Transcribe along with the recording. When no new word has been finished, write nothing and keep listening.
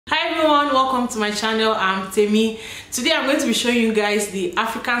Hi everyone, welcome to my channel. I'm Temi. Today I'm going to be showing you guys the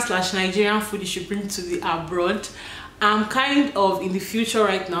African/Nigerian food you should bring to the abroad. I'm kind of in the future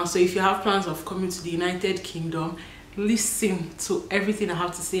right now, so if you have plans of coming to the United Kingdom, listen to everything I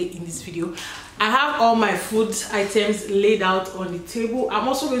have to say in this video. I have all my food items laid out on the table. I'm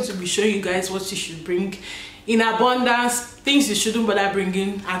also going to be showing you guys what you should bring in abundance, things you shouldn't bother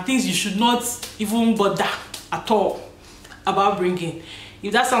bringing, and things you should not even bother at all about bringing.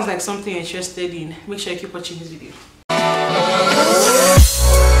 If that sounds like something you're interested in, make sure you keep watching this video.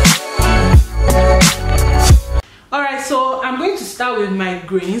 Alright, so I'm going to start with my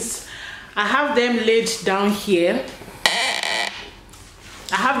grains. I have them laid down here.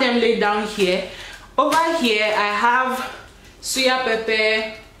 Over here I have soya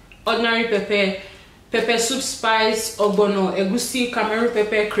pepper, ordinary pepper, pepper soup spice, ogbono, egusi, Cameroon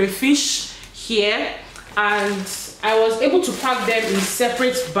pepper, crayfish here, and I was able to pack them in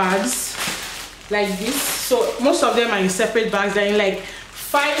separate bags like this. So most of them are in separate bags. They're in like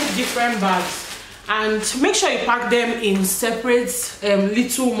 5 different bags, and make sure you pack them in separate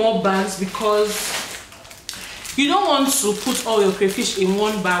little more bags, because you don't want to put all your crayfish in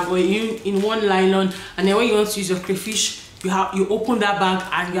one bag or in one nylon, and then when you want to use your crayfish, you open that bag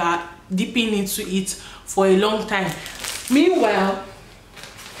and you are dipping into it for a long time. Meanwhile,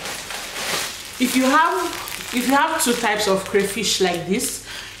 if you have 2 types of crayfish like this,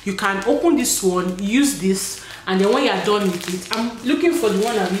 you can open this one, use this, and then when you're done with it, I'm looking for the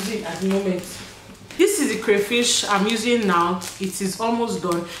one I'm using at the moment. This is the crayfish I'm using now. It is almost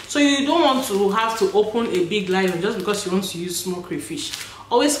done. So you don't want to have to open a big nylon just because you want to use small crayfish.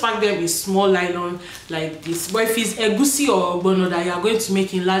 Always pack them in small nylon like this. But if it's egusi or ogbono that you are going to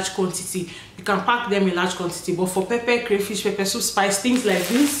make in large quantity, you can pack them in large quantity. But for pepper, crayfish, pepper soup spice, things like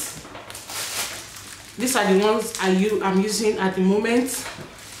this, these are the ones I'm using at the moment.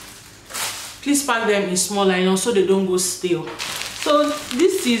 Please pack them in small nylon so they don't go stale. So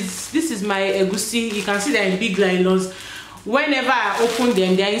this is my egusi. You can see they're in big nylons. Whenever I open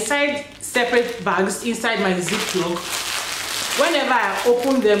them, they're inside separate bags inside my ziploc. Whenever I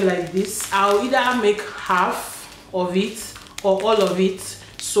open them like this, I'll either make half of it or all of it,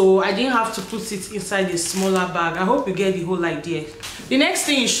 so I didn't have to put it inside a smaller bag. I hope you get the whole idea. The next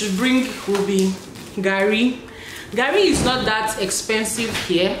thing you should bring will be gari. Gari is not that expensive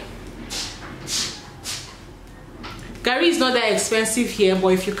here. Gari is not that expensive here, but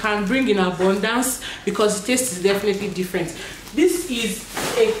if you can bring in abundance, because the taste is definitely different. This is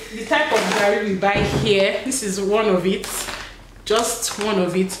the type of gari we buy here. This is one of it, just one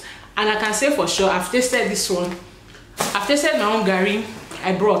of it, and I can say for sure I've tasted this one. I've tasted my own gari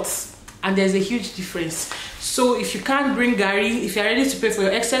I brought, and there's a huge difference. So if you can't bring gari, if you're ready to pay for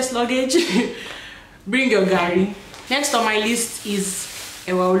your excess luggage, bring your gari. Next on my list is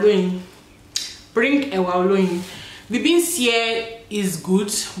ewa oloyin. Bring ewa oloyin. The beans here is good,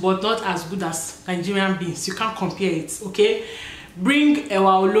 but not as good as Nigerian beans. You can't compare it, okay? Bring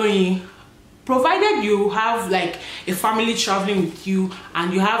ewa oloyin. Provided you have like a family traveling with you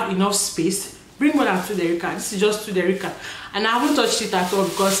and you have enough space, bring more than 2 derica. This is just 2 derica, and I haven't touched it at all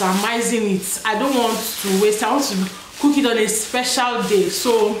because I'm mixing it. I don't want to waste. I want to cook it on a special day.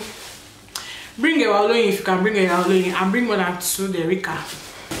 So bring ewa oloyin if you can bring ewa oloyin, and bring more than 2 derica.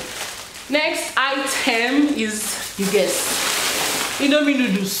 Next item is, you guess, Indomie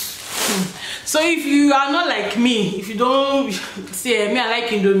noodles. So if you are not like me, if you don't say me I like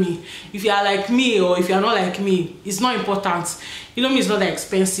Indomie, if you are like me or if you are not like me, it's not important. Indomie is not that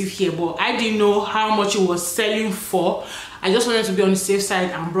expensive here, but I didn't know how much it was selling for. I just wanted to be on the safe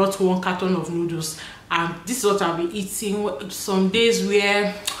side and brought 1 carton of noodles, and this is what I'll be eating some days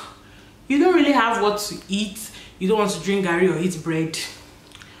where you don't really have what to eat. You don't want to drink gari or eat bread.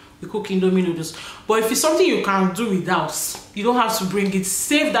 You cook Indomie noodles. But if it's something you can do without, you don't have to bring it.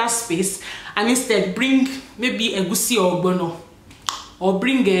 Save that space and instead bring maybe egusi or ogbono, or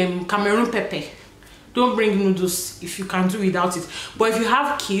bring Cameroon pepper. Don't bring noodles if you can do without it. But if you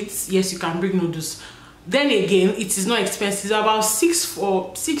have kids, yes, you can bring noodles. Then again, it is not expensive. It's about 6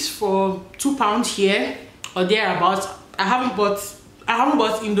 for £2 here or thereabouts. I haven't bought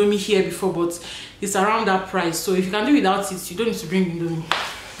Indomie here before, but it's around that price. So if you can do without it, you don't need to bring Indomie.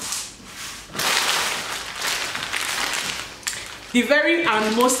 The very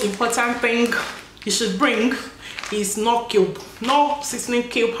and most important thing you should bring is knorr cube, knorr seasoning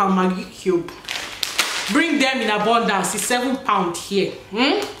cube and Maggi cube. Bring them in abundance. It's £7 here.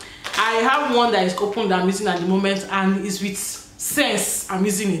 I have one that is open that I'm using at the moment, and it's with sense I'm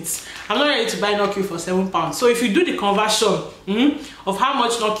using it. I'm not ready to buy knorr cube for £7. So if you do the conversion of how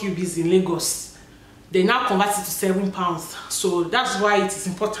much knorr cube is in Lagos, they now convert it to £7. So that's why it is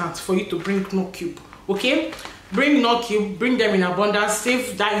important for you to bring knorr cube. Okay, bring knorr cube, bring them in abundance.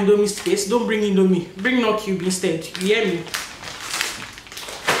 Save that indomie space. Don't bring indomie, bring knorr cube instead. You hear me?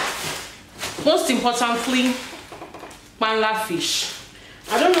 Most importantly, panla fish.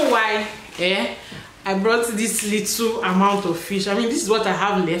 I don't know why I brought this little amount of fish. I mean, this is what I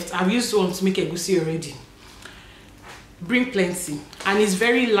have left. I've used one to make egusi already. Bring plenty, and it's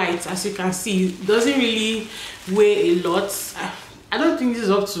very light, as you can see. It doesn't really weigh a lot. I don't think this is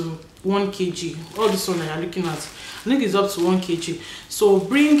up to 1 kg. All this one that you're looking at, I think it's up to 1 kg. So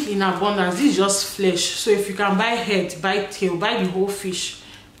bring in abundance. This is just flesh, so if you can buy head, buy tail, buy the whole fish,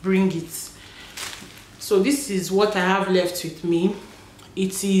 bring it. So this is what I have left with me.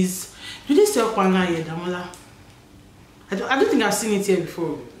 It is, do they sell panla here, Damola? I don't think I've seen it here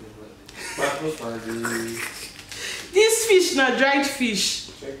before. This fish, not dried fish.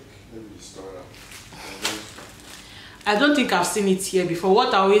 I don't think I've seen it here before.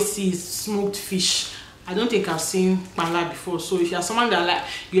 What I always see is smoked fish. I don't think I've seen panla before. So if you're someone that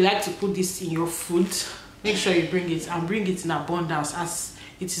you like to put this in your food, make sure you bring it, and bring it in abundance, as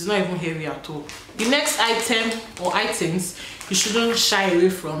it is not even heavy at all. The next item or items you shouldn't shy away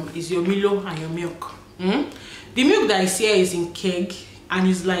from is your Milo and your milk. The milk that is here is in keg, and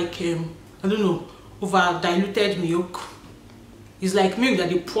it's like I don't know, over diluted milk. It's like milk that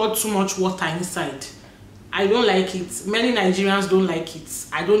they pour too much water inside. I don't like it. Many Nigerians don't like it.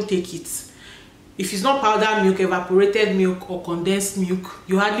 I don't take it. If it's not powdered milk, evaporated milk, or condensed milk,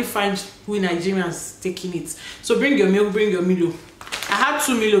 you hardly find we Nigerians taking it. So bring your milk, bring your Milo. I had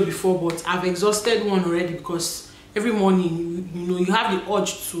 2 Milo before, but I've exhausted one already, because every morning you have the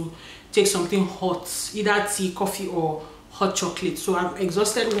urge to take something hot, either tea, coffee, or hot chocolate. So I've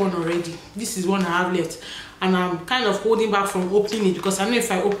exhausted one already. This is one I have left, and I'm kind of holding back from opening it, because I know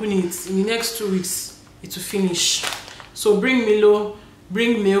if I open it in the next 2 weeks it will finish. So bring Milo,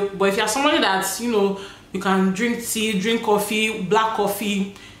 bring milk. But if you're somebody that you can drink tea, drink coffee, black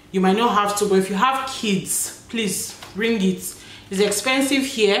coffee, you might not have to. But if you have kids, please bring it. It's expensive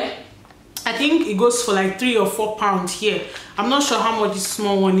here. I think it goes for like £3 or £4 here. I'm not sure how much this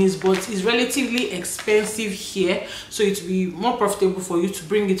small one is, but it's relatively expensive here. So it will be more profitable for you to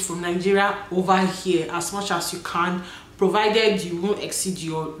bring it from Nigeria over here as much as you can, provided you won't exceed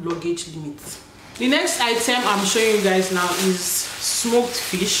your luggage limit. The next item I'm showing you guys now is smoked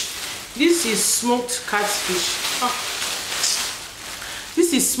fish. This is smoked catfish.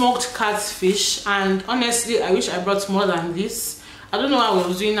 This is smoked catfish, and honestly I wish I brought more than this. I don't know what I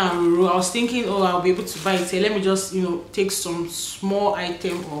was doing now. I was thinking, oh, I'll be able to buy it here. Let me just take some small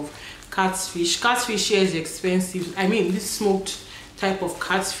item of catfish. Catfish here is expensive. I mean, this smoked type of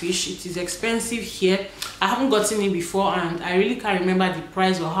catfish, it is expensive here. I haven't gotten it before, and I really can't remember the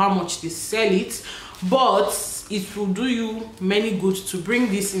price or how much they sell it, but it will do you many good to bring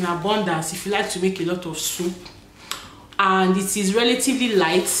this in abundance if you like to make a lot of soup. And it is relatively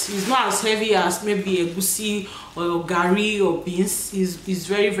light. It's not as heavy as maybe egusi or gari or beans. It's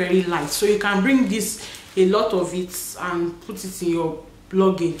very, very light. So you can bring this, a lot of it, and put it in your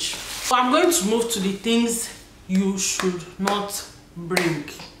luggage. So I'm going to move to the things you should not bring.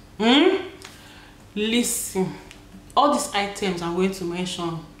 Listen, all these items I'm going to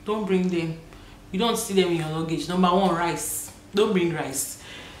mention, don't bring them. You don't see them in your luggage. Number 1, rice. Don't bring rice.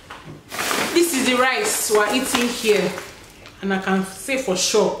 This is the rice we're eating here, and I can say for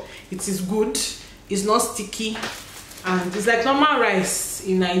sure it is good. It's not sticky, and it's like normal rice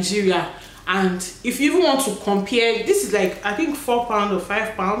in Nigeria. And if you even want to compare, this is like I think £4 or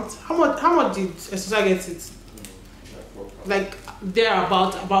 £5. How much did Esusa get it? Like they're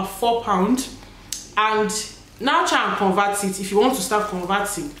about £4. And now try and convert it. If you want to start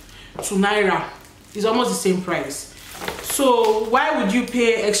converting to naira, it's almost the same price. So why would you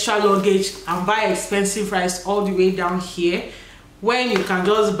pay extra luggage and buy expensive rice all the way down here when you can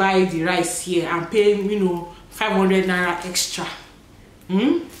just buy the rice here and pay 500 naira extra?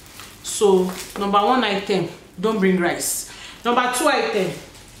 So number 1 item, don't bring rice. Number 2 item,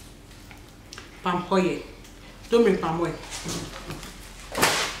 palm oil. Don't bring palm oil.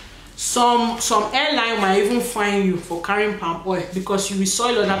 Some airline might even fine you for carrying palm oil because you will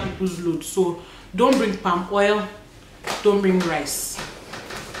soil other people's load. So don't bring palm oil, don't bring rice.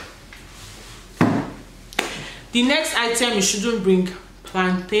 The next item you shouldn't bring: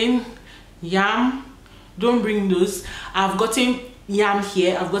 plantain, yam. Don't bring those. I've gotten yam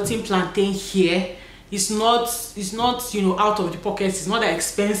here, I've gotten plantain here. It's not out of the pocket. It's not that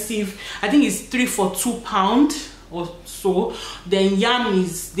expensive. I think it's 3 for £2 or so. Then yam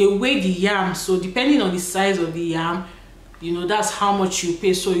is, they weigh the yam, so depending on the size of the yam, you know, that's how much you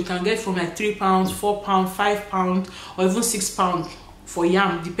pay. So you can get from like £3, £4, £5, or even £6 for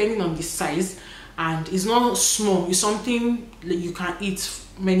yam, depending on the size. And it's not small, it's something that you can eat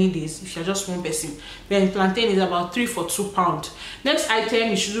many days if you're just one person. Then plantain is about 3 for £2. Next item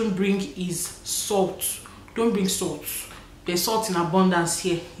you shouldn't bring is salt. Don't bring salt. There's salt in abundance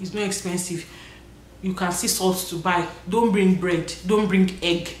here. It's not expensive. You can see salt to buy. Don't bring bread, don't bring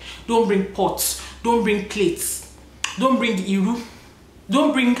egg, don't bring pots, don't bring plates, don't bring iru,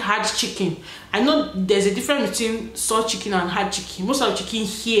 don't bring hard chicken. I know there's a difference between salt chicken and hard chicken. Most of the chicken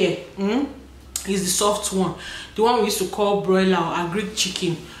here is the soft one, the one we used to call broiler or agric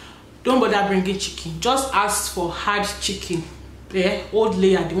chicken. Don't bother bringing chicken. Just ask for hard chicken. Yeah, old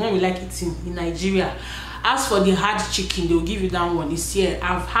layer, the one we like eating in Nigeria. Ask for the hard chicken, they'll give you that one. It's here.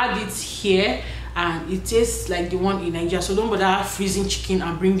 I've had it here and it tastes like the one in Nigeria. So don't bother freezing chicken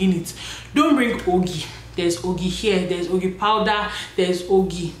and bringing it. Don't bring ogi. There's ogi here, there's ogi powder, there's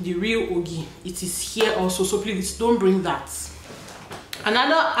ogi, the real ogi. It is here also, so please don't bring that.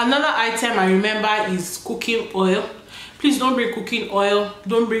 Another item I remember is cooking oil. Please don't bring cooking oil,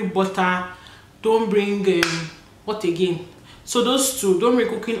 don't bring butter, don't bring what again? So those two, don't bring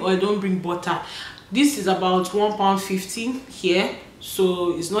cooking oil, don't bring butter. This is about £1.50 here,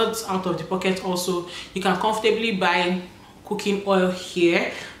 so it's not out of the pocket. Also, you can comfortably buy cooking oil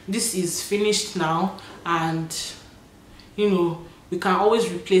here. This is finished now, and you know, we can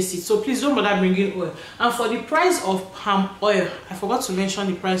always replace it. So please don't bother bringing oil. And for the price of palm oil, I forgot to mention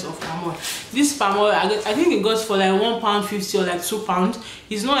the price of palm oil. This palm oil, I think it goes for like £1.50 or like £2.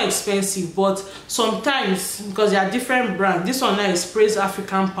 It's not expensive, but sometimes because there are different brands, this one now is Praise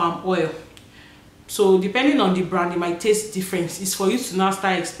African palm oil. So depending on the brand, it might taste different. It's for you to now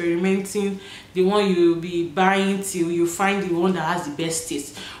start experimenting the one you'll be buying till you find the one that has the best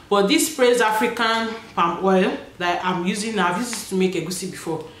taste. But this Praise African palm oil that I'm using now, I've used it to make egusi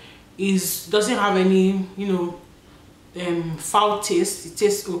before, doesn't have any, you know, foul taste. It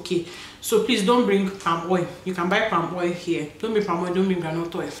tastes okay. So please don't bring palm oil. You can buy palm oil here. Don't bring palm oil, don't bring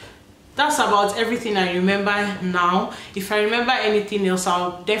groundnut oil. That's about everything I remember now. If I remember anything else,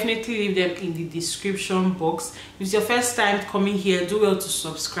 I'll definitely leave them in the description box. If it's your first time coming here, do well to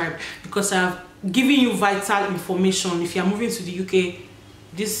subscribe, because I've given you vital information. If you're moving to the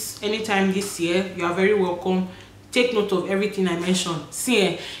UK anytime this year, you are very welcome. Take note of everything I mentioned. See,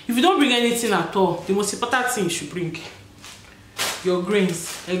 if you don't bring anything at all, the most important thing you should bring your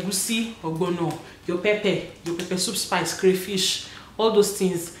grains, egusi, ogbono, your pepper soup spice, crayfish, all those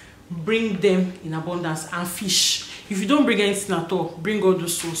things. Bring them in abundance, and fish. If you don't bring anything at all, bring all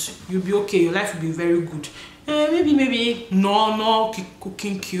those ones. You'll be okay. Your life will be very good. Maybe no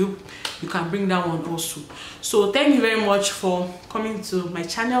cooking cube. You can bring that one also. So thank you very much for coming to my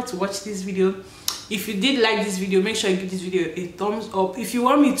channel to watch this video. If you did like this video, make sure you give this video a thumbs up. If you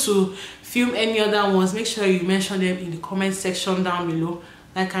want me to film any other ones, make sure you mention them in the comment section down below.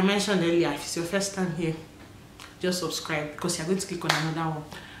 Like I mentioned earlier, if it's your first time here, just subscribe, because you're going to click on another one.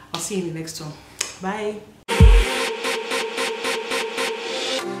 I'll see you in the next one. Bye.